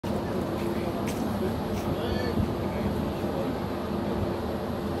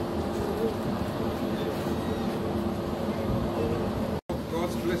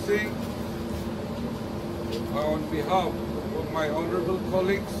behalf of my honorable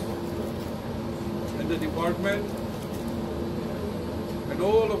colleagues in the department and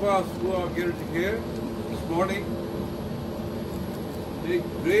all of us who are gathered here this morning, take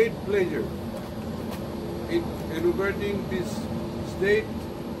great pleasure in inaugurating this state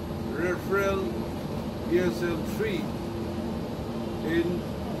referral BSL-3 in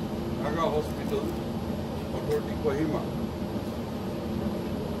Naga Hospital Authority Kohima.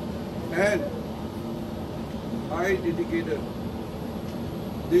 And I dedicated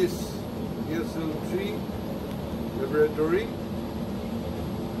this BSL-3 laboratory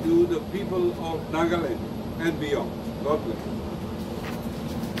to the people of Nagaland and beyond. God bless.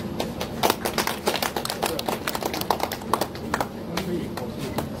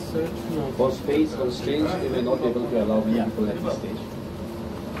 For space constraints, we may not be able to allow many people at this stage.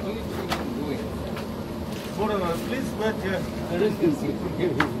 Please wait here.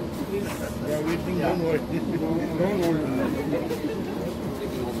 Please. We are waiting. Don't worry. Don't worry.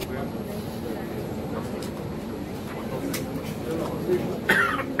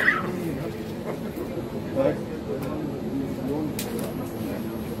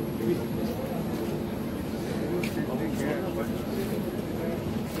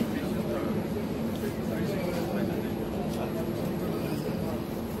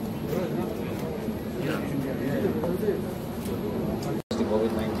 The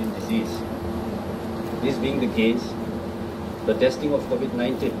COVID-19 disease. This being the case, the testing of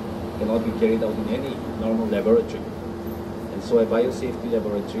COVID-19 cannot be carried out in any normal laboratory, and so a Bio Safety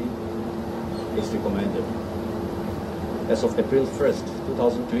Laboratory is recommended. As of April 1st,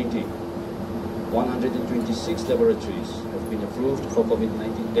 2020, 126 laboratories have been approved for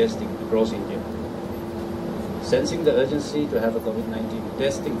COVID-19 testing across India. Sensing the urgency to have a COVID-19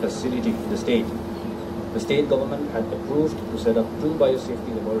 testing facility in the state government had approved to set up 2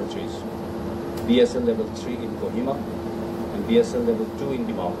 biosafety laboratories, BSL Level 3 in Kohima and BSL Level 2 in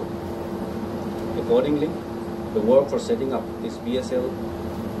Dimapur. Accordingly, the work for setting up this BSL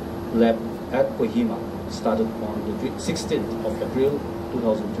lab at Kohima started on the 16th of April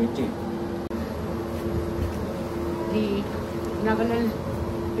 2020. The Nagaland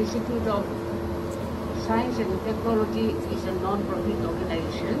Institute of Science and Technology is a non-profit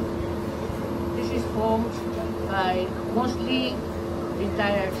organization. This is formed by mostly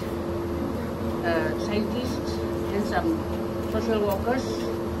retired scientists and some social workers.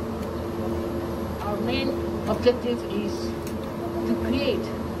 Our main objective is to create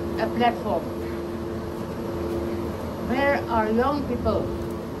a platform where our young people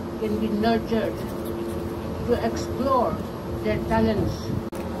can be nurtured to explore their talents.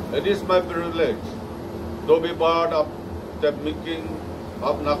 It is my privilege to be part of the making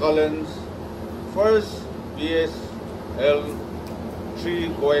of Nagaland's first BSL-3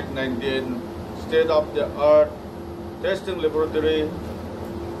 COVID-19 state-of-the-art testing laboratory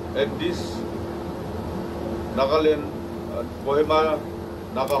at this Nagaland Kohima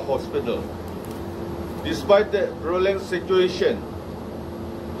Naga Hospital. Despite the prevailing situation,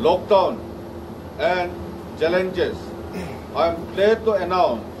 lockdown, and challenges, I am glad to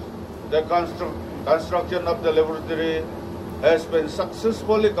announce the construction of the laboratory has been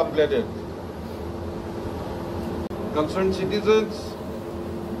successfully completed. Concerned citizens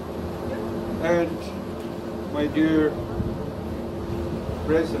and my dear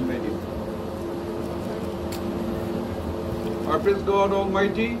press and media, I praise God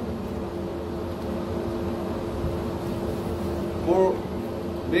Almighty for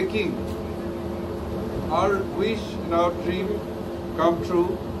making our wish and our dream come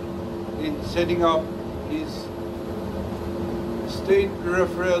true in setting up his state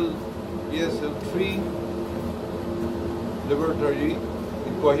referral BSL-3 laboratory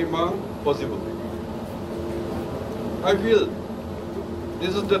in Kohima possible. I feel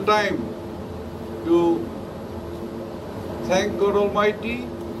this is the time to thank God Almighty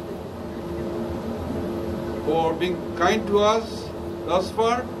for being kind to us thus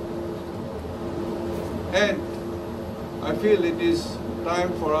far, and I feel it is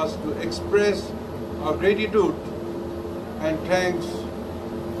time for us to express our gratitude and thanks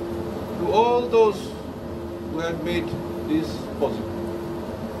to all those who have made this possible.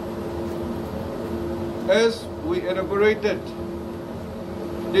 As we inaugurated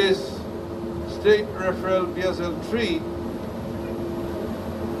this state referral BSL-3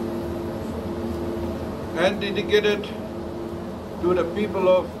 and dedicated to the people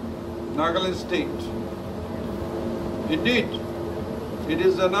of Nagaland state, indeed, it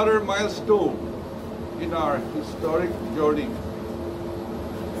is another milestone in our historic journey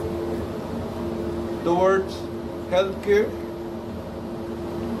towards healthcare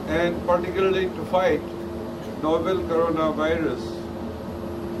and particularly to fight novel coronavirus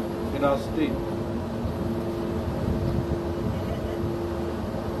in our state.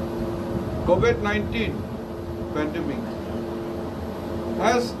 COVID-19 pandemic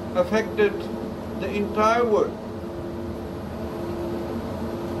has affected the entire world.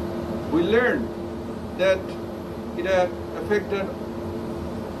 We learned that it had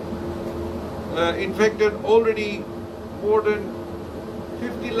infected already more than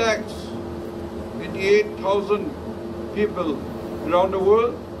 50 lakhs, 28,000 people around the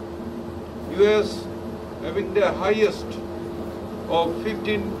world. US having the highest of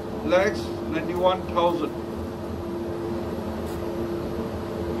 15 lakhs, 91,000.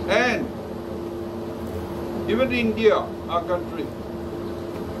 And even India, our country,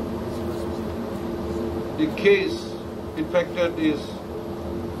 the case infected is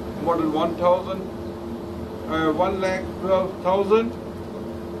more than 1,12,000,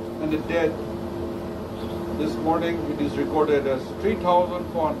 and the dead this morning it is recorded as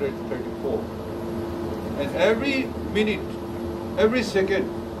 3,434. And every minute, every second,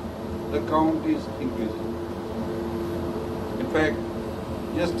 the count is increasing. In fact,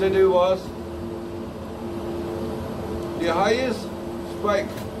 yesterday was the highest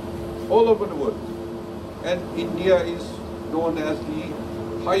spike all over the world, and India is known as the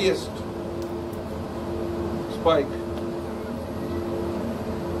highest spike.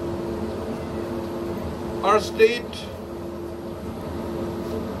 Our state,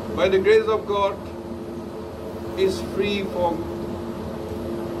 by the grace of God, is free from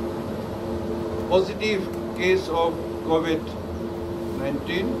positive case of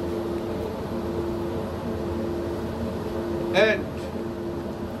COVID-19, and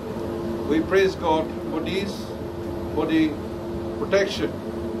we praise God for this, for the protection.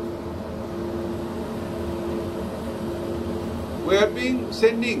 We have been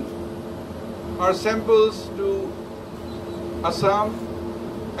sending our samples to Assam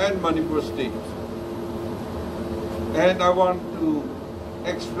and Manipur state. And I want to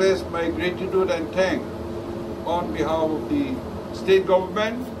express my gratitude and thanks on behalf of the state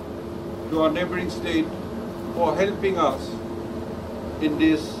government to our neighboring state for helping us in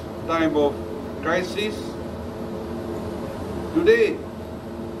this time of crisis. Today,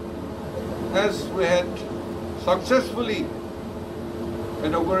 as we had successfully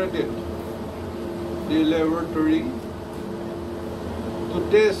inaugurated the laboratory to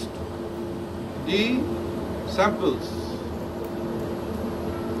test the samples,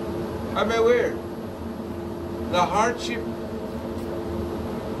 I'm aware the hardship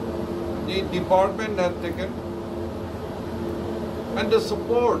the department has taken and the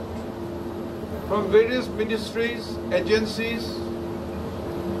support from various ministries, agencies,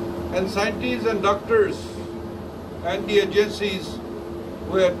 and scientists and doctors and the agencies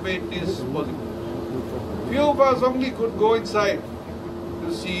who had made this possible. Few of us only could go inside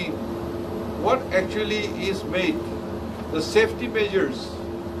to see what actually is made, the safety measures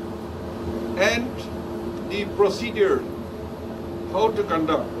and the procedure, how to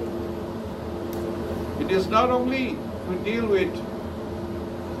conduct. It is not only to deal with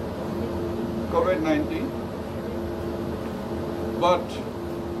COVID-19, but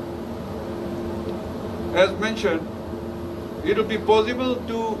as mentioned, it will be possible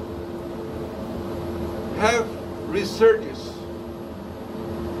to have researches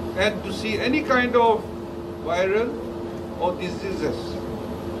and to see any kind of viral or diseases.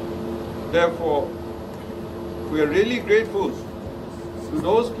 Therefore, we are really grateful to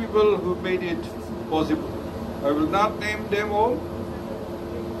those people who made it possible. I will not name them all,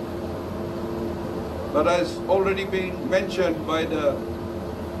 but as already been mentioned by the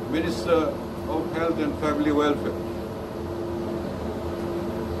Minister of Health and Family Welfare.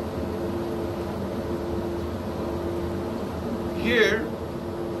 Here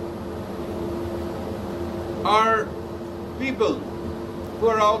are people who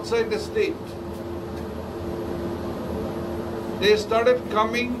are outside the state. They started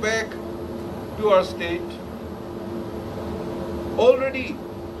coming back to our state. Already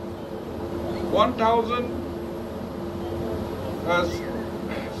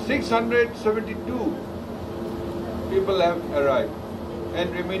 1,672 people have arrived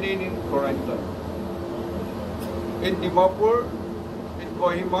and remaining in quarantine. In Dimapur, in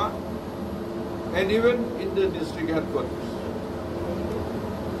Kohima, and even in the district headquarters.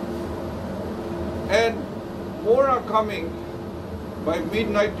 And more are coming by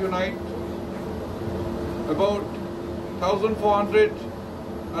midnight tonight. About 1,400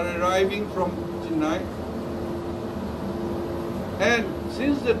 are arriving from Chennai. And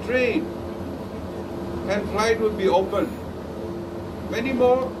since the train and flight will be open, many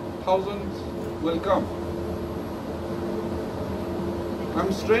more thousands will come.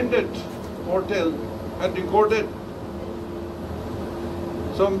 Amstranded hotel had recorded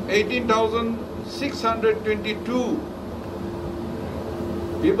some 18,622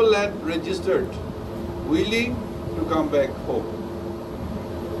 people had registered willing to come back home.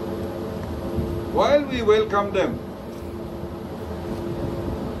 While we welcome them,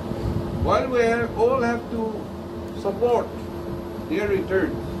 while we all have to support their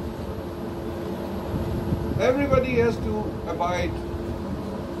returns, everybody has to abide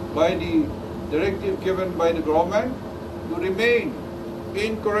by the directive given by the government to remain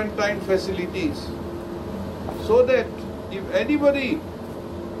in quarantine facilities, so that if anybody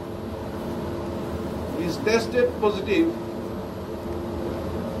is tested positive,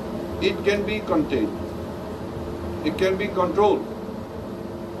 it can be contained, it can be controlled.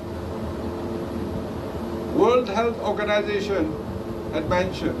 World Health Organization had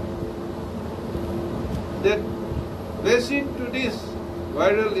mentioned that vaccine to this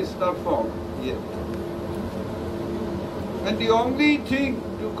viral is not found yet. And the only thing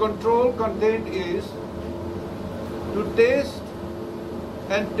to control content is to test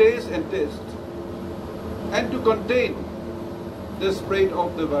and test and test, and to contain the spread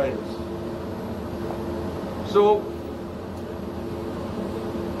of the virus. So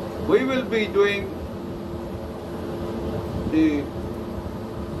we will be doing the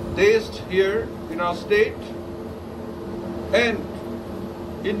test here in our state, and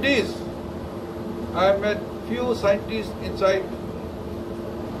in this I met few scientists inside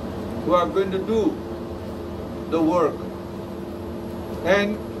who are going to do the work,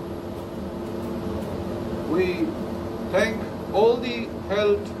 and we thank all the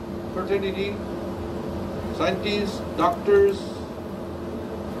health fraternity, scientists, doctors,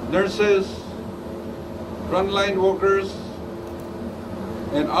 nurses, frontline workers,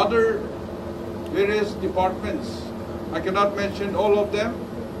 and other various departments. I cannot mention all of them.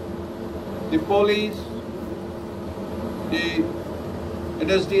 The police, the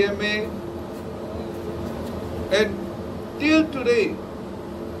NSDMA, and till today,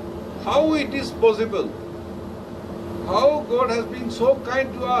 how it is possible, how God has been so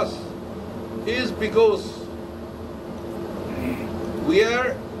kind to us, is because we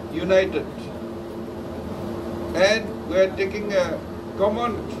are united and we are taking a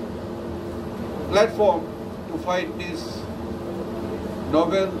common platform to fight this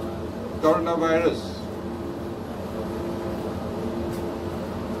novel coronavirus.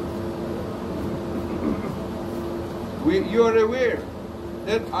 You are aware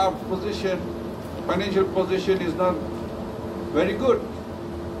that our position, financial position, is not very good,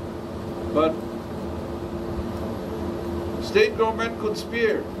 but state government could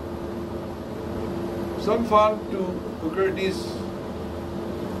spare some fund to procure these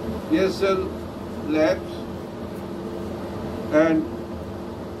BSL labs, and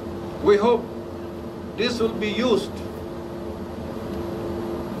we hope this will be used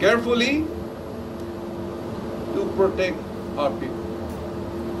carefully to protect our people.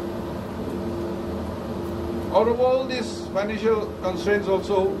 Out of all these financial constraints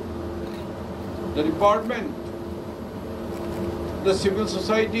also, the department, the civil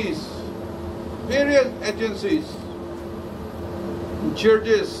societies, various agencies,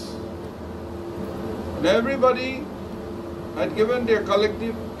 churches, and everybody had given their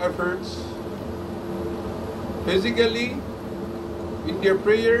collective efforts, physically, in their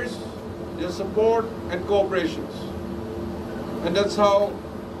prayers, their support and cooperations. And that's how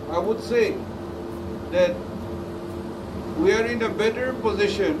I would say that we are in a better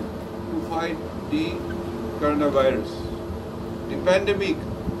position to fight the coronavirus, the pandemic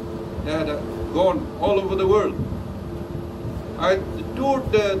that had gone all over the world. I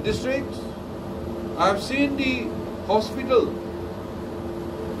toured the districts. I've seen the hospital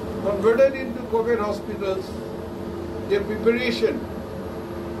converted into COVID hospitals, their preparation,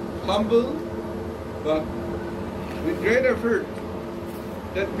 humble, but with great effort,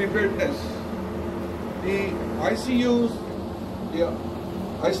 that preparedness. The ICUs, the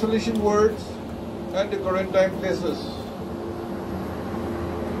isolation wards, and the quarantine places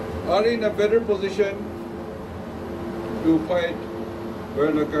are in a better position to fight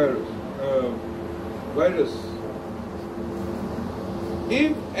virus.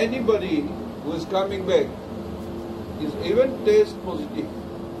 If anybody who is coming back is even test positive,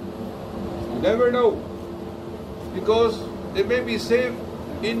 you never know, because they may be safe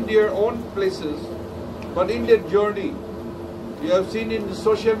in their own places, but in their journey, you have seen in the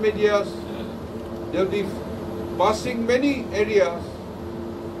social medias, they'll be passing many areas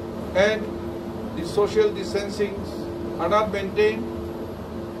and the social distancing are not maintained,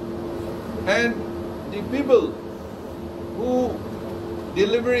 and the people who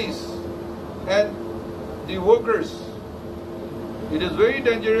deliveries and the workers. It is very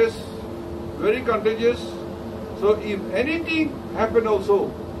dangerous, very contagious. So if anything happen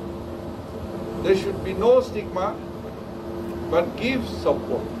also, there should be no stigma, but give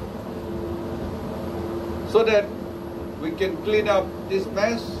support so that we can clean up this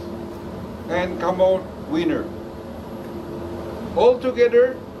mess and come out winner. All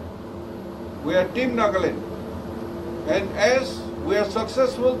together, we are Team Nagaland. And as we are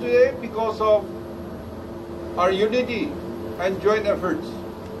successful today because of our unity and joint efforts,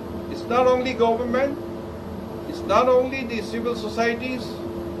 it's not only government, it's not only the civil societies,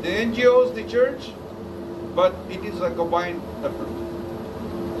 the NGOs, the church, but it is a combined effort.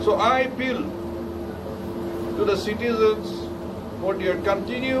 So I appeal to the citizens for their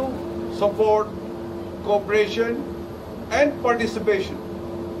continued support, cooperation, and participation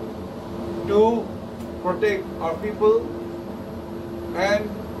to protect our people and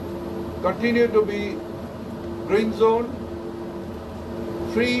continue to be green zone,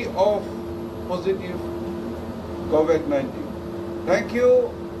 free of positive COVID-19. Thank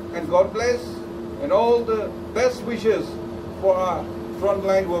you and God bless, and all the best wishes for our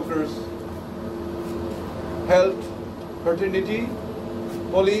frontline workers, health, fraternity,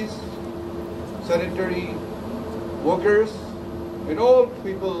 police, sanitary workers, and all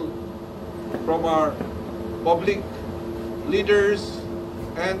people from our public leaders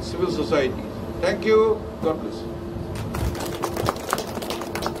and civil society. Thank you. God bless.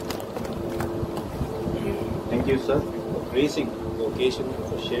 Thank you, sir, for gracing the occasion,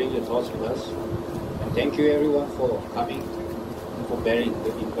 for sharing your thoughts with us. And thank you everyone for coming and for bearing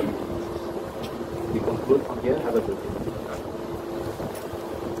the inconveniences. We conclude from here. Have a good day.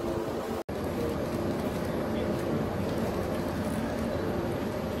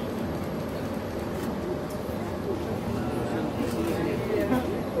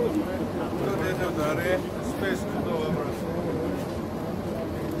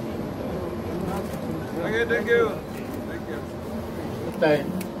 Thank you.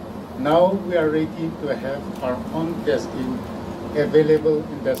 Time. Now we are ready to have our own testing available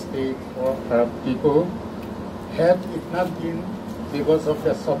in the state for our people. Had it not been because of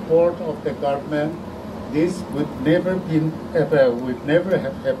the support of the government, this would never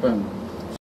have happened.